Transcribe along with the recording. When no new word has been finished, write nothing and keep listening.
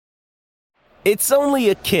It's only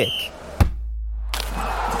a kick,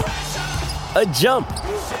 a jump,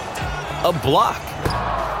 a block.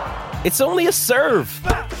 It's only a serve.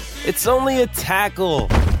 It's only a tackle,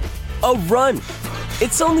 a run.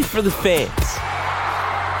 It's only for the fans.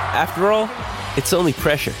 After all, it's only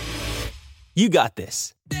pressure. You got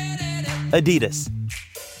this. Adidas.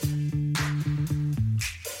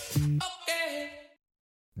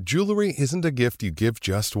 Jewelry isn't a gift you give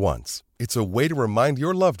just once. It's a way to remind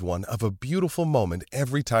your loved one of a beautiful moment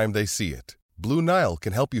every time they see it. Blue Nile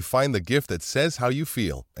can help you find the gift that says how you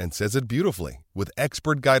feel and says it beautifully, with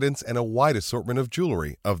expert guidance and a wide assortment of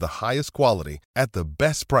jewelry of the highest quality at the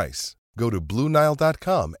best price. Go to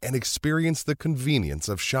BlueNile.com and experience the convenience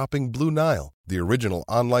of shopping Blue Nile, the original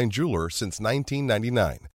online jeweler since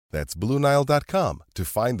 1999. That's BlueNile.com to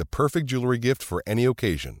find the perfect jewelry gift for any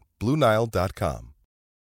occasion. BlueNile.com.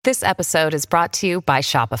 This episode is brought to you by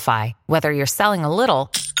Shopify. Whether you're selling a little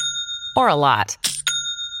or a lot,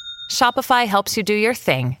 Shopify helps you do your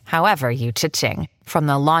thing, however you cha-ching. From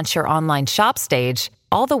the launch your online shop stage,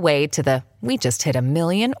 all the way to the we just hit 1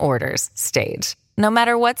 million orders stage. No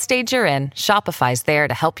matter what stage you're in, Shopify's there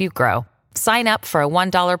to help you grow. Sign up for a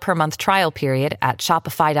 $1 per month trial period at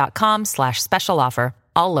shopify.com/special offer,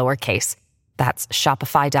 all lowercase. That's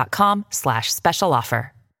shopify.com/special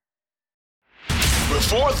offer.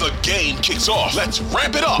 Before the game kicks off, let's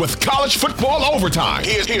ramp it up with college football overtime.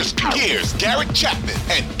 Here's Garrett Chapman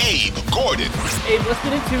and Abe Gordon. Abe, let's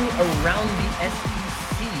get into around the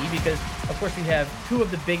SEC because, of course, we have two of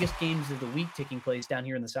the biggest games of the week taking place down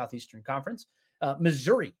here in the Southeastern Conference.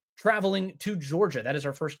 Missouri traveling to Georgia. That is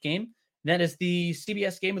our first game. That is the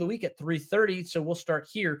CBS game of the week at 3:30. So we'll start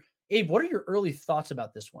here. Abe, what are your early thoughts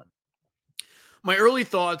about this one? My early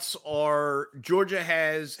thoughts are Georgia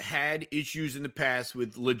has had issues in the past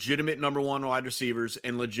with legitimate number one wide receivers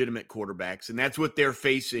and legitimate quarterbacks, and that's what they're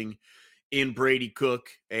facing in Brady Cook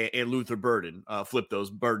and Luther Burden. Flip those.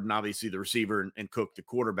 Burden, obviously, the receiver, and Cook, the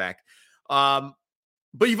quarterback. But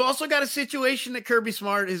you've also got a situation that Kirby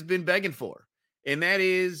Smart has been begging for, and that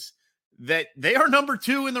is that they are number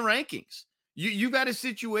 2 in the rankings. You got a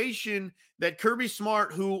situation that Kirby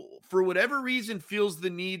Smart, who for whatever reason feels the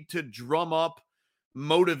need to drum up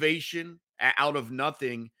motivation out of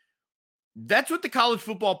nothing. That's what the college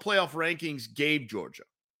football playoff rankings gave Georgia.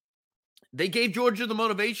 They gave Georgia the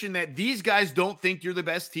motivation that these guys don't think you're the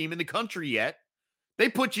best team in the country yet. They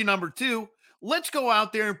put you number 2. Let's go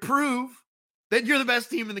out there and prove that you're the best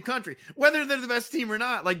team in the country, whether they're the best team or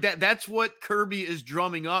not. Like that's what Kirby is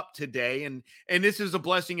drumming up today. And this is a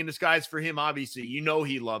blessing in disguise for him. Obviously,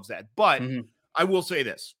 he loves that, but I will say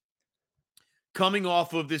this. Coming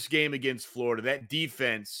off of this game against Florida, that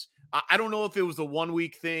defense, I don't know if it was a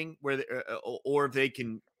 1-week thing or if they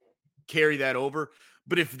can carry that over.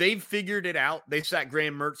 But if they've figured it out, they sat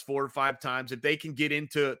Graham Mertz 4 or 5 times. If they can get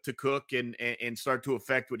into Cook and start to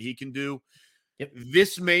affect what he can do,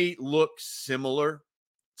 this may look similar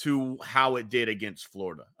to how it did against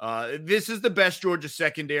Florida. This is the best Georgia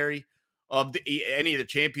secondary of any of the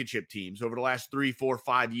championship teams over the last 3, 4,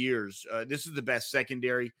 5 years. This is the best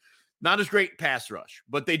secondary. Not as great pass rush,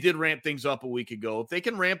 but they did ramp things up a week ago. If they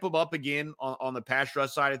can ramp them up again on the pass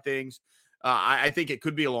rush side of things, I think it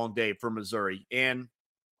could be a long day for Missouri. And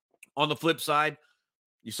on the flip side,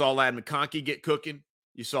 you saw Ladd McConkey get cooking.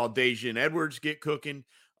 You saw Daijun Edwards get cooking.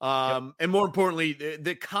 And more importantly,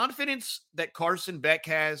 the confidence that Carson Beck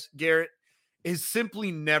has, Garrett, has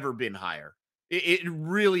simply never been higher. It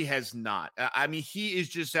really has not. I mean, he is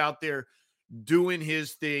just out there doing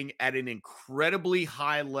his thing at an incredibly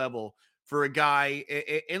high level for a guy.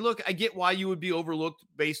 And look, I get why you would be overlooked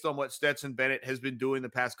based on what Stetson Bennett has been doing the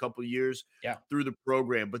past couple of years through the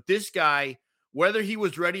program. But this guy, whether he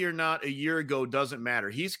was ready or not a year ago, doesn't matter.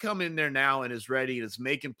 He's come in there now and is ready and is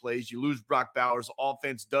making plays. You lose Brock Bowers.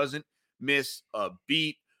 Offense doesn't miss a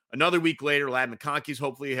beat. Another week later, Ladd McConkey's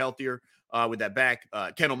hopefully healthier with that back.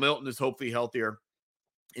 Kendall Milton is hopefully healthier.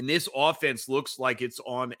 And this offense looks like it's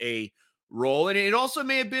on a roll. And it also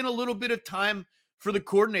may have been a little bit of time for the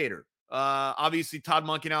coordinator. Obviously, Todd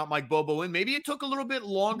Monken out, Mike Bobo in. Maybe it took a little bit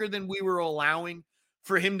longer than we were allowing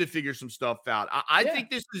for him to figure some stuff out. I think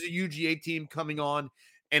this is a UGA team coming on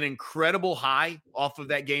an incredible high off of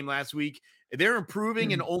that game last week. They're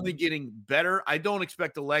improving and only getting better. I don't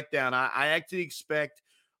expect a letdown. I actually expect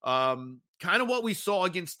kind of what we saw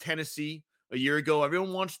against Tennessee a year ago.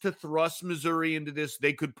 Everyone wants to thrust Missouri into this.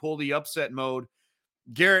 They could pull the upset mode.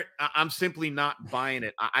 Garrett, I'm simply not buying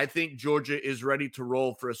it. I think Georgia is ready to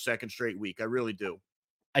roll for a second straight week. I really do.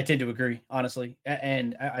 I tend to agree, honestly.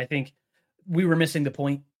 And I think we were missing the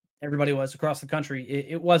point. Everybody was across the country.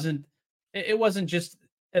 It wasn't just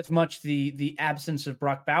as much the absence of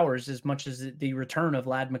Brock Bowers as much as the return of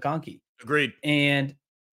Ladd McConkey. Agreed. And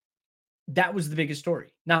that was the biggest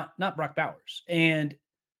story, not Brock Bowers. And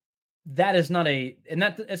that is not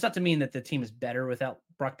it's not to mean that the team is better without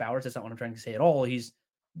Brock Bowers. That's not what I'm trying to say at all. He's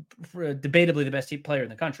debatably the best player in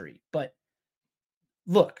the country. But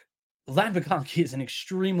look, Ladd McConkey is an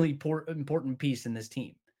extremely important piece in this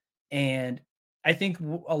team. And I think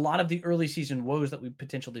a lot of the early season woes that we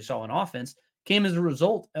potentially saw in offense came as a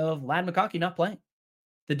result of Ladd McConkey not playing.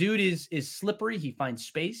 The dude is slippery. He finds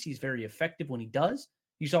space. He's very effective when he does.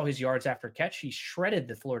 You saw his yards after catch. He shredded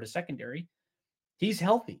the Florida secondary. He's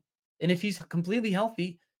healthy. And if he's completely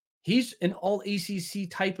healthy, he's an all ACC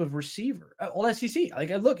type of receiver, all SEC.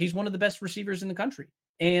 Look, he's one of the best receivers in the country.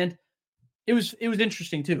 And it was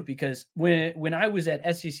interesting too, because when I was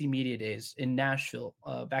at SEC Media Days in Nashville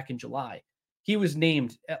back in July, he was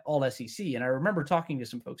named all SEC. And I remember talking to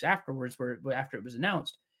some folks afterwards after it was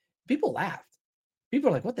announced, people laughed. People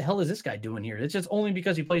are like, what the hell is this guy doing here? It's just only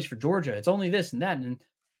because he plays for Georgia. It's only this and that. And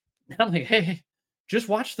I'm like, hey, just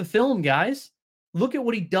watch the film, guys. Look at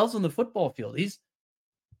what he does on the football field. He's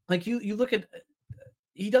like, you look at,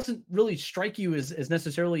 he doesn't really strike you as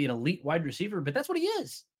necessarily an elite wide receiver, but that's what he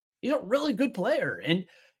is. He's a really good player. And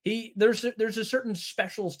there's a certain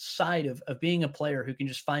special side of being a player who can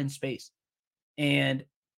just find space. And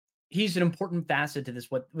he's an important facet to this,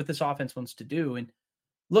 what this offense wants to do. And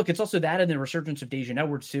look, it's also that and the resurgence of Daijun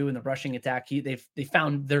Edwards too in the rushing attack. They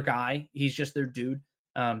found their guy. He's just their dude.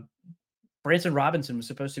 Branson Robinson was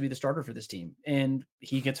supposed to be the starter for this team, and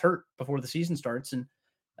he gets hurt before the season starts, and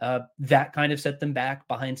that kind of set them back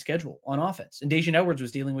behind schedule on offense. And Daijun Edwards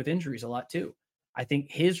was dealing with injuries a lot too. I think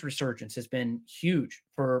his resurgence has been huge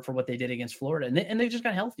for what they did against Florida, and they just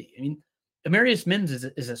got healthy. I mean, Amarius Mims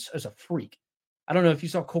is a freak. I don't know if you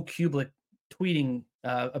saw Cole Kublik tweeting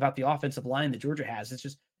about the offensive line that Georgia has. It's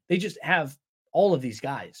just they just have all of these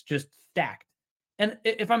guys just stacked. And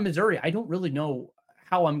if I'm Missouri, I don't really know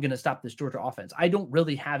how I'm going to stop this Georgia offense. I don't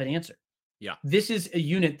really have an answer. Yeah. This is a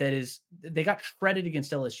unit they got shredded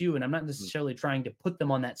against LSU, and I'm not necessarily trying to put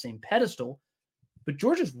them on that same pedestal, but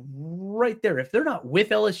Georgia's right there. If they're not with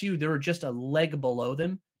LSU, they're just a leg below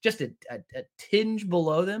them, just a tinge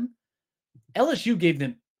below them. LSU gave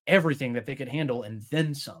them everything that they could handle and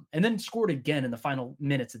then some, and then scored again in the final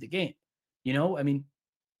minutes of the game. You know, I mean,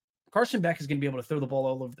 Carson Beck is going to be able to throw the ball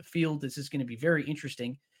all over the field. This is going to be very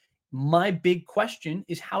interesting. My big question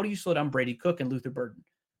is, how do you slow down Brady Cook and Luther Burden?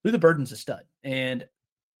 Luther Burden's a stud. And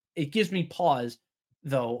it gives me pause,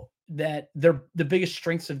 though, that the biggest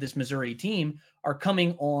strengths of this Missouri team are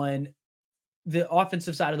coming on the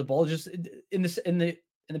offensive side of the ball, just in the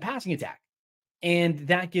passing attack. And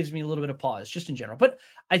that gives me a little bit of pause just in general. But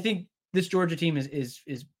I think this Georgia team is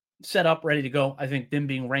set up, ready to go. I think them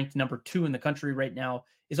being ranked number 2 in the country right now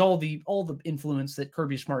is all the influence that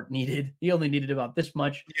Kirby Smart needed. He only needed about this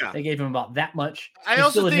much. Yeah. They gave him about that much. I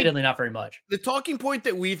also still think admittedly not very much. The talking point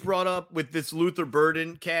that we've brought up with this Luther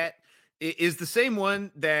Burden cat is the same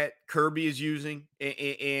one that Kirby is using.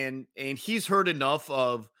 And he's heard enough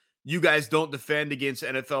of, you guys don't defend against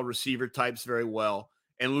NFL receiver types very well,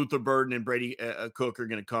 and Luther Burden and Brady Cook are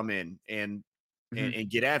going to come in and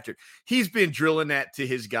get after it. He's been drilling that to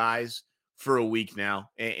his guys for a week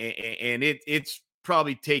now, and it's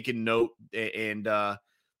probably taken note, and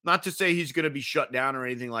not to say he's going to be shut down or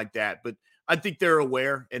anything like that, but I think they're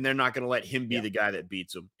aware, and they're not going to let him be the guy that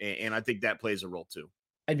beats them, and I think that plays a role too.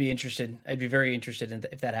 I'd be interested. I'd be very interested in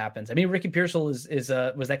if that happens. I mean, Ricky Pearsall was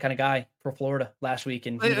that kind of guy for Florida last week,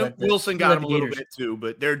 and Wilson got him a little bit too,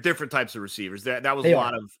 but they're different types of receivers. That was a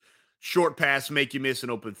lot of short pass, make you miss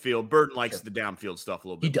an open field. Burden likes the downfield stuff a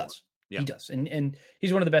little bit. He does. Yeah. He does. And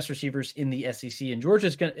he's one of the best receivers in the SEC, and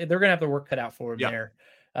Georgia's they're going to have their work cut out for him there.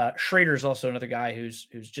 Schrader's also another guy who's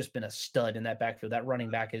just been a stud in that backfield. That running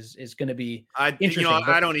back is going to be interesting.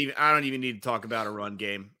 I don't even need to talk about a run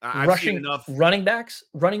game. I've seen enough. Running backs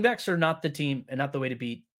are not the team and not the way to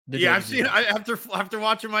beat the Georgia I've seen after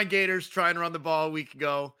watching my Gators try and run the ball a week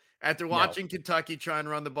ago, after watching Kentucky try and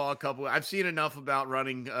run the ball I've seen enough about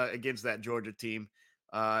running against that Georgia team.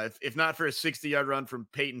 If not for a 60-yard run from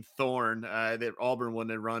Peyton Thorne, that Auburn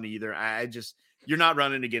wouldn't have run either. You're not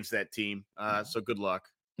running against that team. So good luck.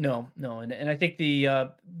 No. And I think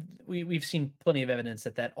we've seen plenty of evidence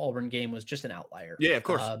that Auburn game was just an outlier. Yeah, of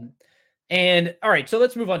course. And all right, so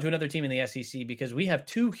let's move on to another team in the SEC, because we have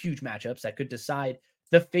 2 huge matchups that could decide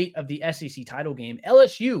the fate of the SEC title game.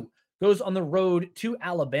 LSU goes on the road to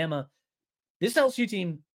Alabama. This LSU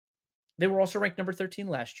team, they were also ranked number 13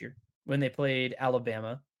 last year when they played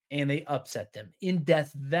Alabama, and they upset them in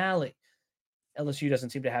Death Valley. LSU doesn't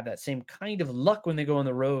seem to have that same kind of luck when they go on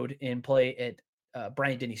the road and play at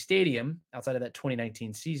Bryant-Denny Stadium outside of that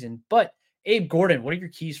 2019 season. But Abe Gordon, what are your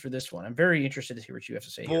keys for this one? I'm very interested to hear what you have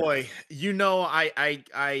to say. Boy,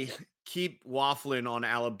 I keep waffling on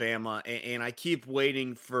Alabama, and I keep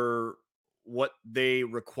waiting for what they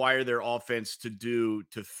require their offense to do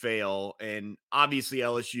to fail. And obviously,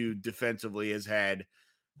 LSU defensively has had,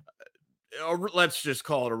 let's just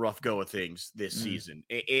call it a rough go of things this season.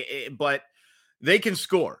 But they can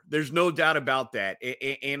score. There's no doubt about that.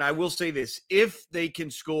 And I will say this, if they can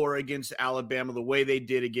score against Alabama the way they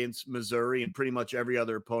did against Missouri and pretty much every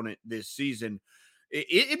other opponent this season,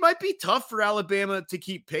 it might be tough for Alabama to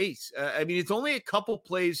keep pace. I mean, it's only a couple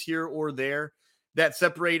plays here or there that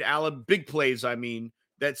separate big plays,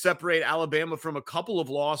 that separate Alabama from a couple of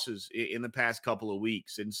losses in the past couple of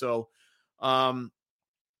weeks. And so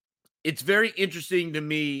it's very interesting to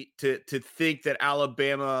me to think that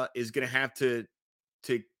Alabama is going to have to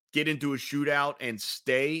get into a shootout and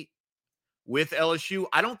stay with LSU.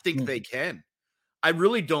 I don't think they can. I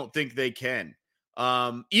really don't think they can.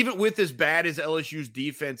 Even with as bad as LSU's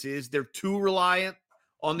defense is, they're too reliant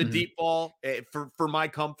on the deep ball for my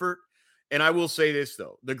comfort. And I will say this,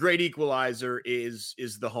 though. The great equalizer is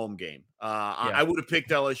the home game. I would have picked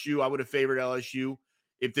LSU. I would have favored LSU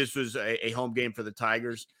if this was a home game for the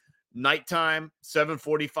Tigers. Nighttime,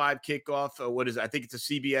 7:45 kickoff. What is it? I think it's a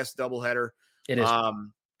CBS doubleheader. It is.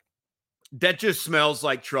 That just smells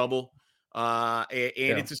like trouble. And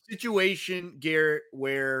it's a situation, Garrett,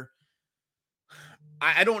 where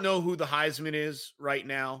I don't know who the Heisman is right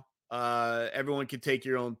now. Everyone can take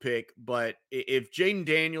your own pick. But if Jayden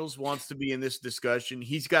Daniels wants to be in this discussion,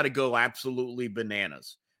 he's got to go absolutely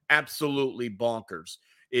bananas, absolutely bonkers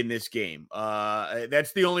in this game.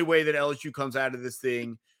 That's the only way that LSU comes out of this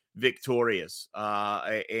thing victorious.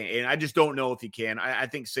 And I just don't know if he can. I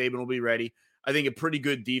think Saban will be ready. I think a pretty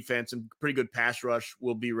good defense and pretty good pass rush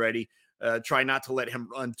will be ready. Try not to let him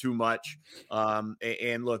run too much.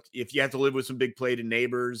 And look, if you have to live with some big play to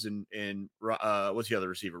Neighbors and what's the other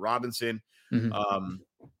receiver? Robinson.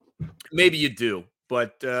 Maybe you do.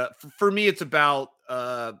 But for me, it's about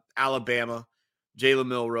Alabama, Jalen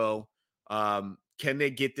Milroe. Can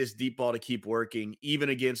they get this deep ball to keep working, even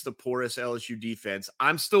against the porous LSU defense?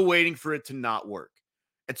 I'm still waiting for it to not work.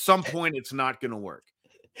 At some point, it's not going to work.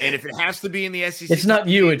 And if it has to be in the SEC, it's not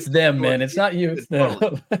you, it's them, man. It's not you, it's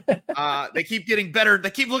them. They keep getting better.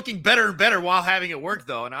 They keep looking better and better while having it work,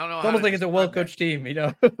 though. And I don't know. It's almost like it's a well-coached team, you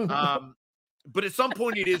know. But at some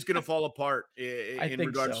point, it is going to fall apart in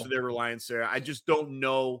regards to their reliance there. I just don't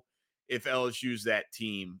know if LSU's that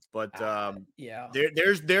team. But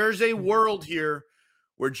there's a world here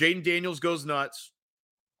where Jayden Daniels goes nuts.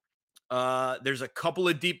 There's a couple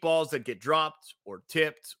of deep balls that get dropped or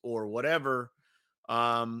tipped or whatever.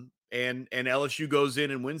 And LSU goes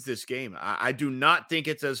in and wins this game. I do not think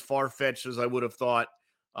it's as far-fetched as I would have thought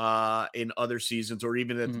in other seasons or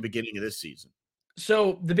even at the beginning of this season.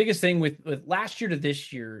 So the biggest thing with last year to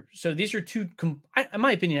this year, so these are two, in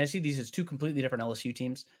my opinion, I see these as two completely different LSU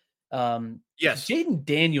teams. Yes. Jayden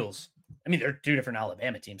Daniels, I mean, they're two different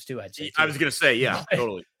Alabama teams too, I'd say. I was going to say, yeah,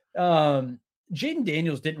 totally. Jayden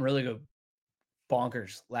Daniels didn't really go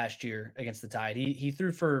bonkers last year against the Tide. He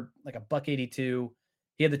threw for like $182.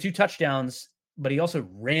 He had the 2 touchdowns, but he also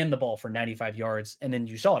ran the ball for 95 yards. And then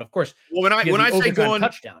you saw it, of course. Well, when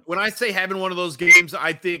I say having one of those games,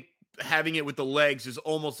 I think having it with the legs is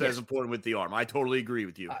almost as important with the arm. I totally agree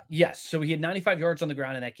with you. Yes. So he had 95 yards on the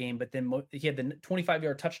ground in that game, but then he had the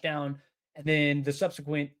 25-yard touchdown and then the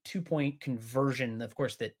subsequent 2-point conversion, of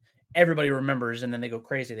course, that everybody remembers. And then they go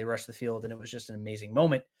crazy. They rush the field, and it was just an amazing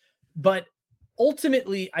moment. But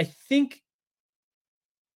ultimately, I think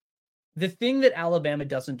the thing that Alabama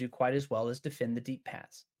doesn't do quite as well is defend the deep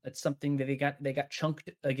pass. That's something that they got chunked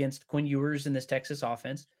against Quinn Ewers in this Texas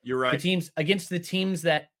offense. You're right. Against the teams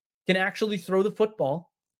that can actually throw the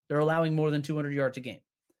football, they're allowing more than 200 yards a game.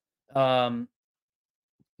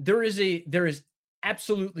 There is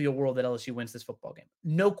absolutely a world that LSU wins this football game.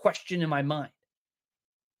 No question in my mind.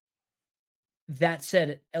 That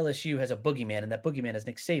said, LSU has a boogeyman, and that boogeyman is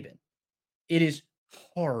Nick Saban. It is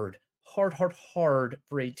hard for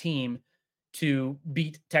a team to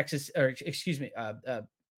beat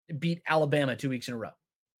beat Alabama 2 weeks in a row.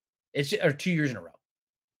 Or 2 years in a row.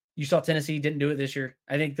 You saw Tennessee didn't do it this year.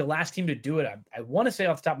 I think the last team to do it, I want to say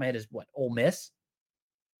off the top of my head, is Ole Miss.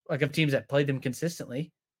 Like, of teams that played them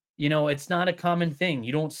consistently. You know, it's not a common thing.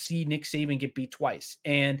 You don't see Nick Saban get beat twice.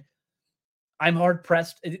 And I'm hard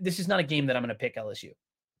pressed. This is not a game that I'm going to pick LSU.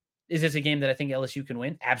 Is this a game that I think LSU can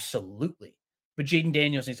win? Absolutely. But Jayden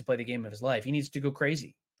Daniels needs to play the game of his life. He needs to go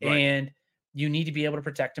crazy. Right. And you need to be able to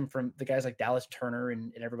protect him from the guys like Dallas Turner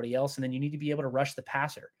and everybody else. And then you need to be able to rush the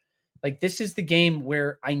passer. Like, this is the game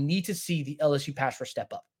where I need to see the LSU pass rush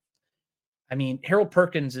step up. I mean, Harold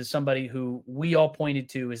Perkins is somebody who we all pointed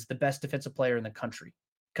to as the best defensive player in the country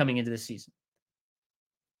coming into this season.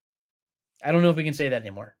 I don't know if we can say that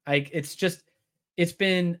anymore. It's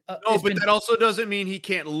been. That also doesn't mean he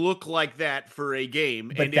can't look like that for a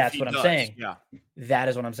game. But that's what I'm saying. Yeah. That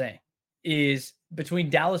is what I'm saying. Is between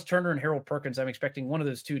Dallas Turner and Harold Perkins, I'm expecting one of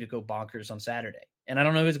those two to go bonkers on Saturday. And I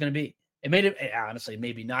don't know who it's going to be. Honestly,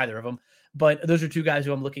 maybe neither of them. But those are two guys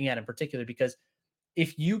who I'm looking at in particular, because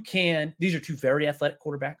if you can, these are two very athletic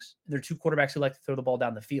quarterbacks. They're two quarterbacks who like to throw the ball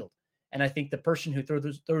down the field. And I think the person who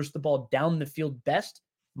throws the ball down the field best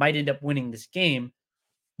might end up winning this game,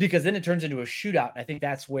 because then it turns into a shootout. I think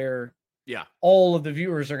that's where all of the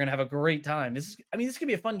viewers are going to have a great time. This is going to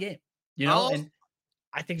be a fun game, and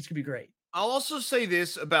I think it's going to be great. I'll also say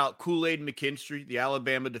this about Kool-Aid McKinstry, the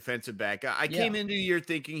Alabama defensive back. I came into the year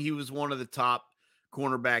thinking he was one of the top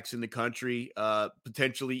cornerbacks in the country,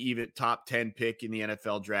 potentially even top 10 pick in the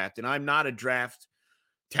NFL draft. And I'm not a draft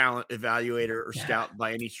talent evaluator or scout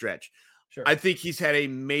by any stretch. Sure. I think he's had a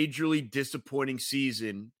majorly disappointing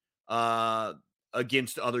season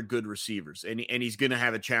against other good receivers. And he's going to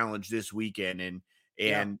have a challenge this weekend.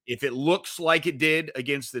 And if it looks like it did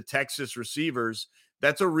against the Texas receivers,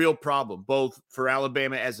 that's a real problem, both for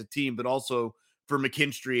Alabama as a team, but also for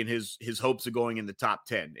McKinstry and his hopes of going in the top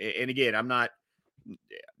 10. And again, I'm not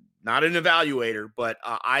an evaluator, but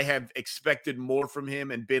I have expected more from him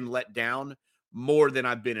and been let down more than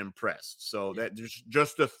I've been impressed. So that there's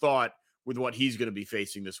just a thought with what he's going to be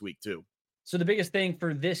facing this week too. So the biggest thing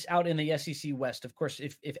for this out in the SEC West, of course,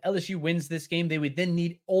 if LSU wins this game, they would then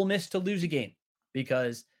need Ole Miss to lose a game,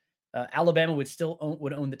 because Alabama would still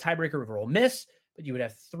own the tiebreaker over Ole Miss, but you would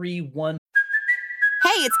have 3-1.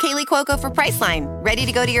 Hey, it's Kaylee Cuoco for Priceline. Ready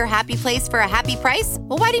to go to your happy place for a happy price?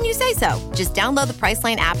 Well, why didn't you say so? Just download the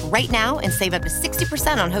Priceline app right now and save up to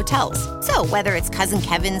 60% on hotels. So whether it's Cousin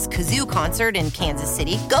Kevin's Kazoo Concert in Kansas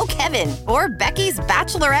City, go Kevin, or Becky's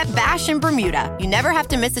Bachelorette Bash in Bermuda, you never have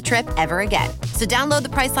to miss a trip ever again. So download the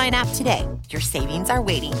Priceline app today. Your savings are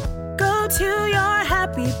waiting. Go to your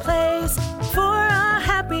happy place for a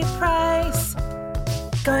happy price.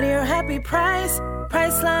 Go to your happy price,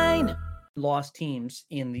 Priceline. Lost teams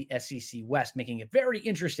in the SEC West, making it very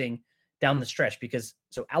interesting down the stretch, because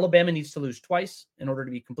Alabama needs to lose twice in order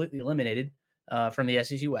to be completely eliminated from the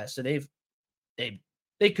SEC West. So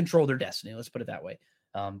they control their destiny. Let's put it that way.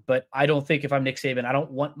 But I don't think, if I'm Nick Saban, I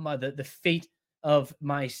don't want the fate of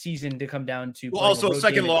my season to come down to also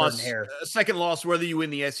second loss, whether you win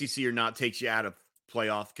the SEC or not, takes you out of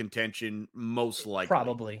playoff contention, most likely.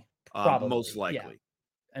 Probably. Most likely. Yeah.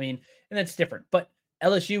 I mean, and that's different. But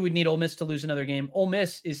LSU would need Ole Miss to lose another game. Ole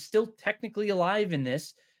Miss is still technically alive in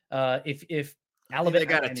this. If Alabama, they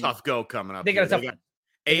got a tough go coming up. They got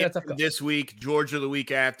a tough go this week, Georgia the week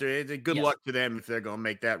after. Good luck to them if they're going to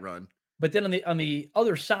make that run. But then on the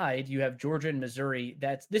other side, you have Georgia and Missouri.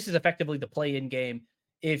 This is effectively the play-in game.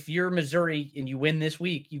 If you're Missouri and you win this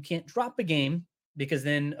week, you can't drop a game, because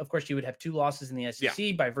then, of course, you would have two losses in the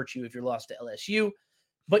SEC by virtue of your loss to LSU.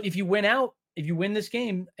 But if you win this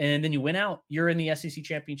game and then you win out, you're in the SEC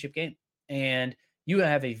championship game, and you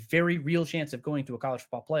have a very real chance of going to a college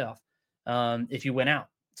football playoff if you win out.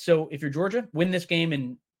 So if you're Georgia, win this game,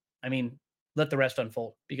 and let the rest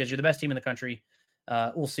unfold, because you're the best team in the country.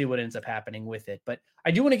 We'll see what ends up happening with it. But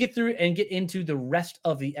I do want to get through and get into the rest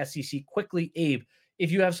of the SEC quickly. Abe,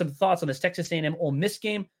 if you have some thoughts on this Texas A&M Ole Miss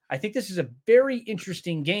game, I think this is a very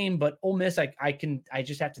interesting game, but Ole Miss, I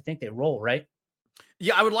just have to think they roll, right?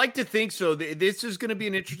 Yeah, I would like to think so. This is going to be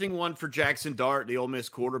an interesting one for Jackson Dart, the Ole Miss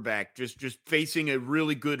quarterback, just facing a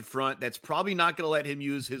really good front that's probably not going to let him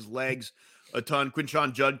use his legs a ton.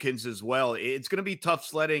 Quinshon Judkins as well. It's going to be tough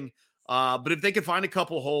sledding, but if they can find a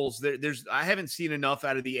couple holes, I haven't seen enough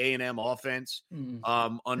out of the A&M offense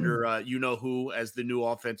under you-know-who as the new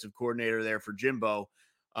offensive coordinator there for Jimbo.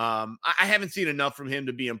 I haven't seen enough from him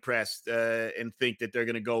to be impressed and think that they're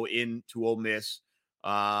going to go into Ole Miss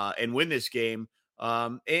and win this game.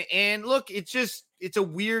 And look, it's a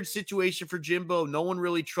weird situation for Jimbo. No one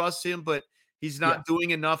really trusts him, but he's not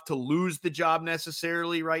doing enough to lose the job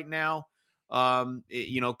necessarily right now.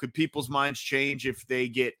 Could people's minds change if they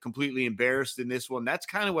get completely embarrassed in this one? That's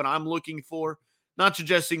kind of what I'm looking for. Not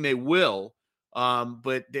suggesting they will,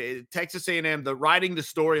 but Texas A&M, riding the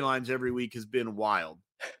storylines every week has been wild.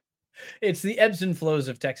 It's the ebbs and flows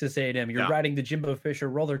of Texas A&M. You're riding the Jimbo Fisher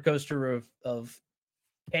roller coaster of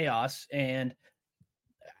chaos, and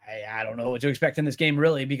I don't know what to expect in this game,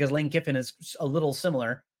 really, because Lane Kiffin is a little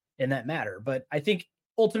similar in that matter. But I think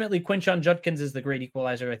ultimately Quinshon Judkins is the great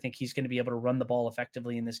equalizer. I think he's going to be able to run the ball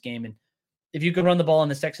effectively in this game. And if you can run the ball on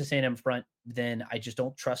this Texas A&M front, then I just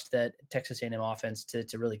don't trust that Texas A&M offense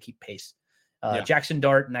to really keep pace. Jackson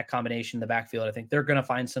Dart and that combination in the backfield, I think they're going to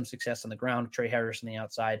find some success on the ground. Trey Harris on the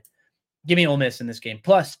outside. Give me Ole Miss in this game.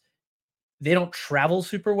 Plus, they don't travel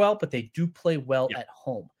super well, but they do play well at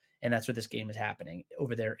home. And that's where this game is happening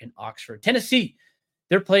over there in Oxford. Tennessee,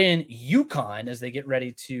 they're playing UConn as they get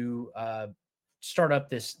ready to start up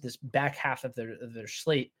this back half of their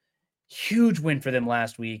slate. Huge win for them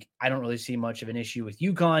last week. I don't really see much of an issue with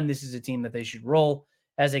UConn. This is a team that they should roll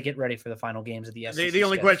as they get ready for the final games of the SEC. The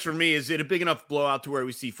only question for me is it a big enough blowout to where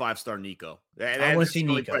we see 5-star Nico? I want to see the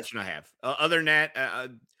only Nico. question I have. Other than that,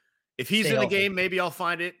 if he's in the game, maybe I'll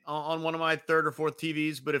find it on one of my third or fourth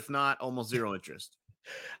TVs. But if not, almost zero interest.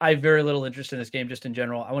 I have very little interest in this game, just in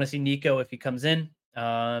general. I want to see Nico if he comes in.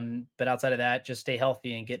 But outside of that, just stay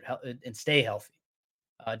healthy and stay healthy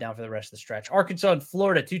down for the rest of the stretch. Arkansas and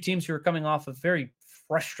Florida, two teams who are coming off of very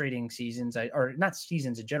frustrating seasons, or not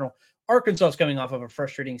seasons in general. Arkansas is coming off of a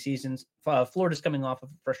frustrating season. Florida's coming off of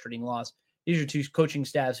a frustrating loss. These are two coaching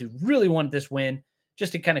staffs who really wanted this win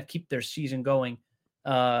just to kind of keep their season going.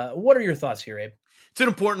 What are your thoughts here, Abe? It's an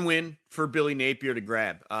important win for Billy Napier to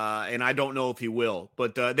grab, and I don't know if he will,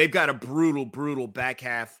 but they've got a brutal back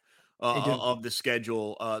half of the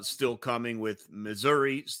schedule still coming with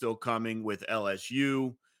Missouri, still coming with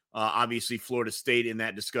LSU, obviously Florida State in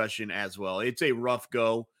that discussion as well. It's a rough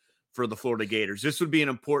go for the Florida Gators. This would be an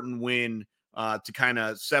important win to kind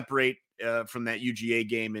of separate from that UGA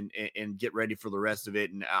game and get ready for the rest of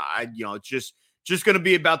it. And it's just going to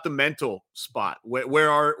be about the mental spot.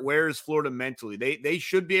 Where is Florida mentally? They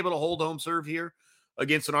should be able to hold home serve here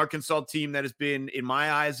against an Arkansas team that has been, in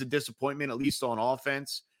my eyes, a disappointment, at least on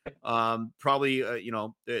offense. Probably,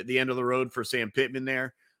 the end of the road for Sam Pittman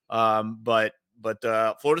there. But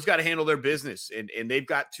Florida's got to handle their business, and they've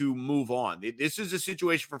got to move on. This is a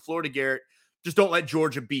situation for Florida, Garrett. Just don't let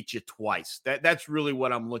Georgia beat you twice. That's really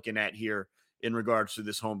what I'm looking at here in regards to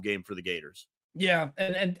this home game for the Gators. Yeah,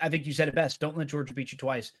 and I think you said it best. Don't let Georgia beat you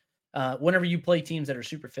twice. Whenever you play teams that are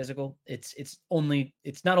super physical, it's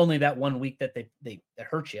not only that 1 week that they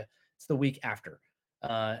hurt you, it's the week after.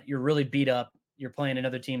 You're really beat up. You're playing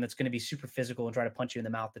another team that's going to be super physical and try to punch you in the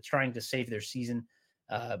mouth. That's trying to save their season.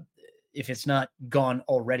 If it's not gone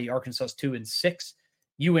already, Arkansas's 2-6.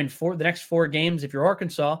 You win the next 4 games. If you're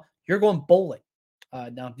Arkansas, you're going bowling.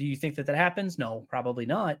 Now, do you think that happens? No, probably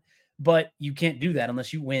not. But you can't do that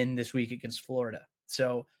unless you win this week against Florida.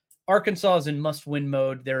 So Arkansas is in must-win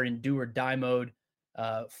mode. They're in do-or-die mode.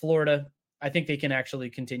 Florida, I think they can actually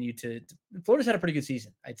continue to Florida's had a pretty good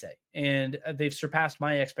season, I'd say. And they've surpassed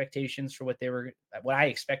my expectations for what I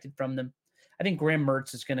expected from them. I think Graham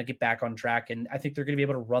Mertz is going to get back on track, and I think they're going to be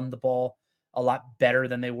able to run the ball a lot better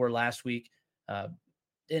than they were last week.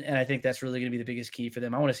 And I think that's really going to be the biggest key for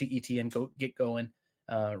them. I want to see Etienne get going.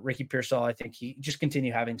 Ricky Pearsall, I think he just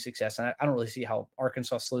continue having success. And I don't really see how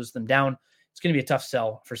Arkansas slows them down. It's going to be a tough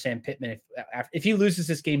sell for Sam Pittman. If he loses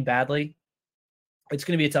this game badly, it's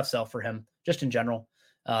going to be a tough sell for him just in general.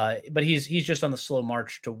 But he's just on the slow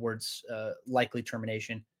march towards likely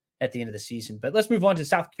termination at the end of the season. But let's move on to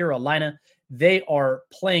South Carolina. They are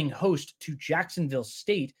playing host to Jacksonville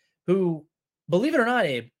State, who, believe it or not,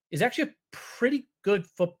 Abe, is actually a pretty good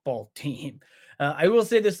football team. I will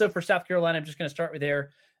say this, though, for South Carolina. I'm just going to start with there.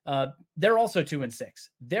 They're also 2-6.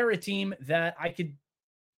 They're a team that I could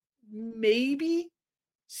maybe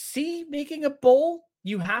see making a bowl.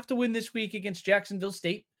 You have to win this week against Jacksonville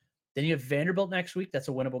State. Then you have Vanderbilt next week. That's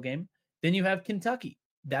a winnable game. Then you have Kentucky.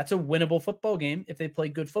 That's a winnable football game if they play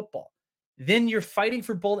good football. Then you're fighting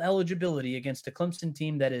for bowl eligibility against a Clemson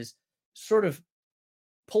team that is sort of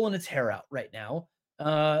pulling its hair out right now.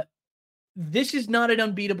 This is not an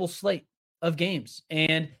unbeatable slate of games.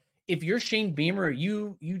 And if you're Shane Beamer,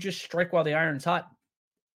 you just strike while the iron's hot.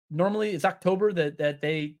 Normally it's October that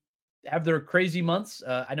they have their crazy months.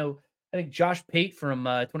 I think Josh Pate from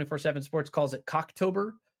 24/7 Sports calls it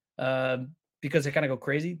Cocktober because they kind of go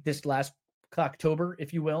crazy. This last Cocktober,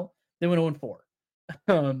 if you will, they went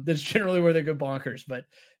 0-4. That's generally where they go bonkers, but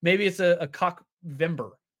maybe it's a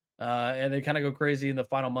Cockvember, and they kind of go crazy in the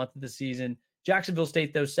final month of the season. Jacksonville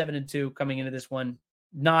State, though, 7-2 coming into this one.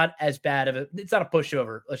 Not as bad of it's not a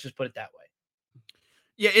pushover. Let's just put it that way.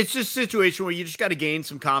 Yeah, it's just a situation where you just got to gain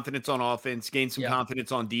some confidence on offense, gain some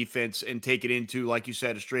confidence on defense, and take it into, like you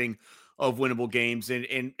said, a string of winnable games.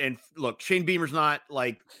 And look, Shane Beamer's not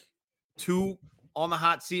like too on the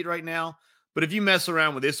hot seat right now, but if you mess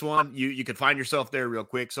around with this one, you could find yourself there real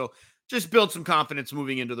quick. So just build some confidence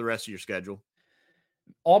moving into the rest of your schedule.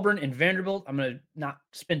 Auburn and Vanderbilt. I'm going to not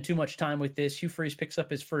spend too much time with this. Hugh Freeze picks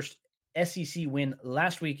up his first SEC win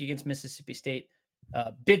last week against Mississippi State.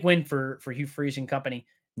 Big win for Hugh Freeze and company.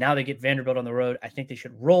 Now they get Vanderbilt on the road. I think they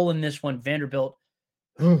should roll in this one. Vanderbilt,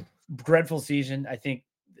 dreadful season. I think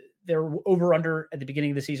their over under at the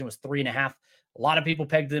beginning of the season was 3.5. A lot of people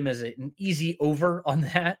pegged them as an easy over on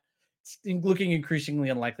that. It's looking increasingly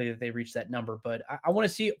unlikely that they reach that number. But I want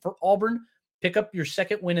to see it for Auburn. Pick up your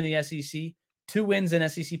second win in the SEC. 2 wins in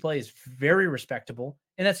SEC play is very respectable.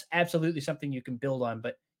 And that's absolutely something you can build on.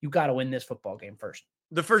 But you got to win this football game first.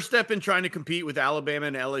 The first step in trying to compete with Alabama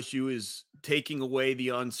and LSU is taking away the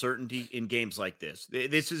uncertainty in games like this.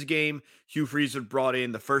 This is a game Hugh Freeze brought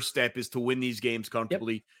in. The first step is to win these games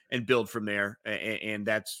comfortably and build from there. And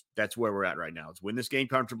that's where we're at right now. It's win this game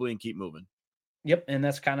comfortably and keep moving. Yep, and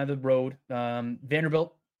that's kind of the road.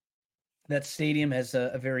 Vanderbilt, that stadium has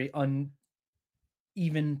a very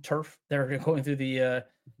uneven turf. They're going through the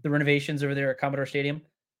renovations over there at Commodore Stadium.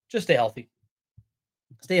 Just stay healthy.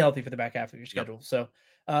 Stay healthy for the back half of your schedule. Yep. So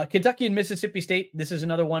Kentucky and Mississippi State, this is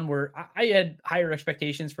another one where I had higher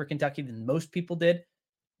expectations for Kentucky than most people did.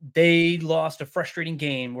 They lost a frustrating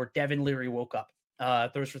game where Devin Leary woke up.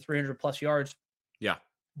 Throws for 300 plus yards. Yeah.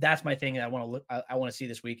 That's my thing that I want to see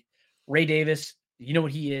this week. Ray Davis, you know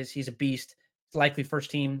what he is. He's a beast. It's likely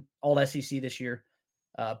first team all SEC this year.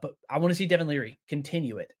 But I want to see Devin Leary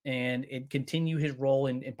continue it and continue his role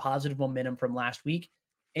in positive momentum from last week.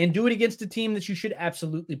 And do it against a team that you should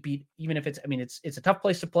absolutely beat, even if it's a tough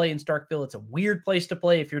place to play in Starkville. It's a weird place to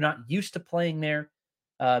play if you're not used to playing there.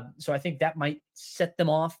 So I think that might set them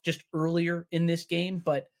off just earlier in this game.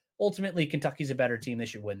 But ultimately, Kentucky's a better team. They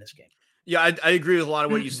should win this game. Yeah, I agree with a lot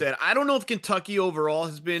of what you said. I don't know if Kentucky overall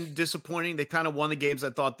has been disappointing. They kind of won the games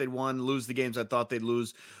I thought they'd won, lose the games I thought they'd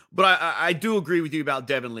lose. But I do agree with you about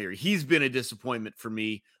Devin Leary. He's been a disappointment for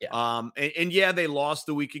me. Yeah. And yeah, they lost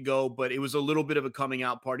a week ago, but it was a little bit of a coming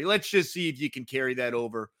out party. Let's just see if you can carry that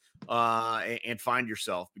over and find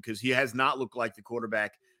yourself, because he has not looked like the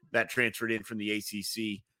quarterback that transferred in from the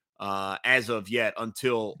ACC as of yet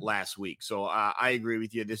until last week. So I agree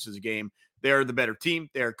with you. This is a game. They're the better team.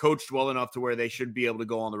 They're coached well enough to where they should be able to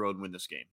go on the road and win this game.